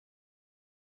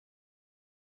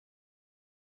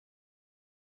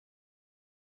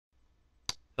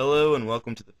Hello and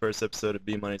welcome to the first episode of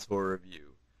B Money's Horror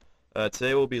Review.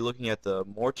 Today we'll be looking at the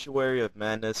Mortuary of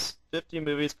Madness 50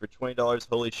 movies for $20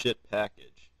 holy shit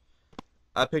package.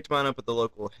 I picked mine up at the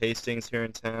local Hastings here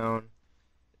in town.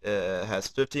 It has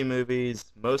 50 movies,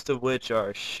 most of which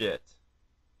are shit.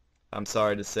 I'm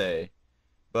sorry to say.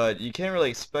 But you can't really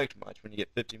expect much when you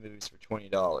get 50 movies for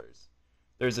 $20.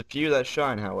 There's a few that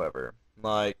shine, however,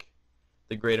 like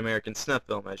the Great American Snuff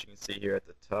Film, as you can see here at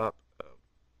the top.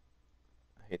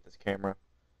 I hate this camera.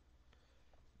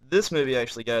 This movie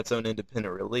actually got its own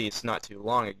independent release not too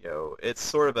long ago. It's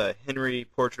sort of a Henry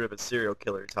Portrait of a Serial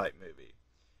Killer type movie.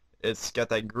 It's got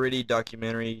that gritty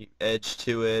documentary edge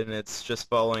to it, and it's just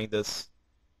following this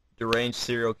deranged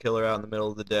serial killer out in the middle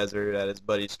of the desert at his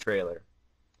buddy's trailer.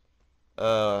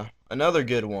 Another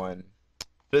good one,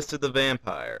 Fist of the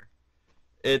Vampire.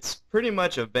 It's pretty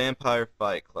much a vampire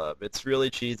fight club. It's really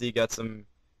cheesy, got some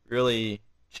really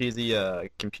cheesy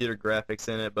computer graphics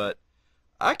in it, but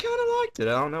I kind of liked it.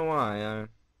 I don't know why.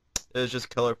 It was just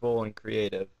colorful and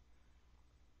creative.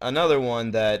 Another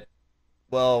one that,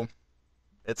 well,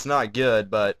 it's not good,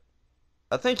 but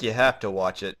I think you have to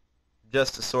watch it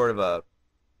just to sort of I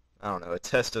don't know, a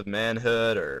test of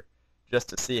manhood or just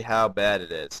to see how bad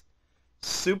it is.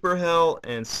 Super Hell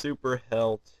and Super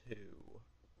Hell 2,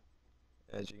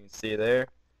 as you can see there.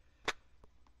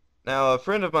 Now, a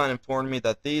friend of mine informed me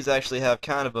that these actually have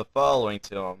kind of a following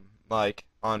to them. Like,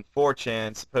 on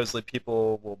 4chan, supposedly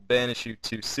people will banish you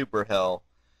to Super Hell.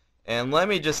 And let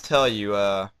me just tell you,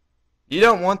 you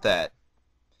don't want that.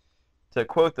 To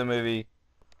quote the movie,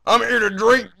 "I'm here to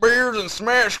drink beers and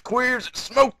smash queers and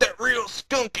smoke that real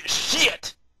skunky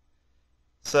shit!"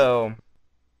 So,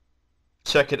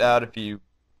 check it out if you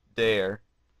dare.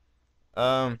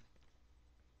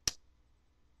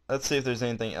 Let's see if there's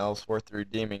anything else worth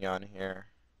redeeming on here.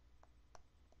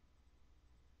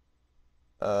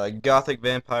 Gothic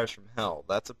Vampires from Hell.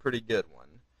 That's a pretty good one.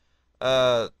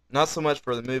 Not so much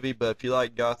for the movie, but if you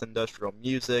like goth industrial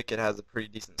music, it has a pretty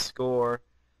decent score.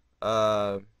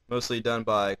 Mostly done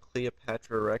by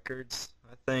Cleopatra Records,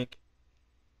 I think.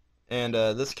 And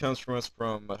this comes from us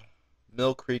from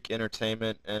Mill Creek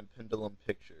Entertainment and Pendulum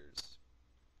Pictures,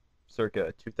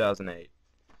 circa 2008.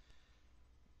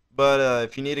 But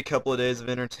if you need a couple of days of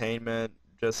entertainment,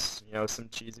 just, some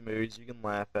cheesy movies you can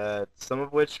laugh at, some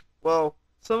of which, well,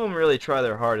 some of them really try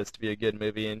their hardest to be a good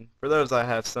movie, and for those I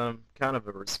have some kind of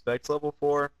a respect level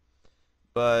for,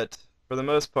 but for the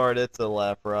most part, it's a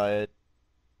laugh riot.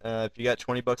 If you got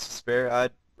 20 bucks to spare,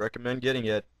 I'd recommend getting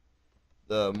it.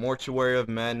 The Mortuary of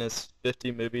Madness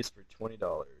 50 movies for $20.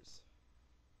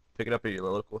 Pick it up at your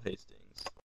local Hastings.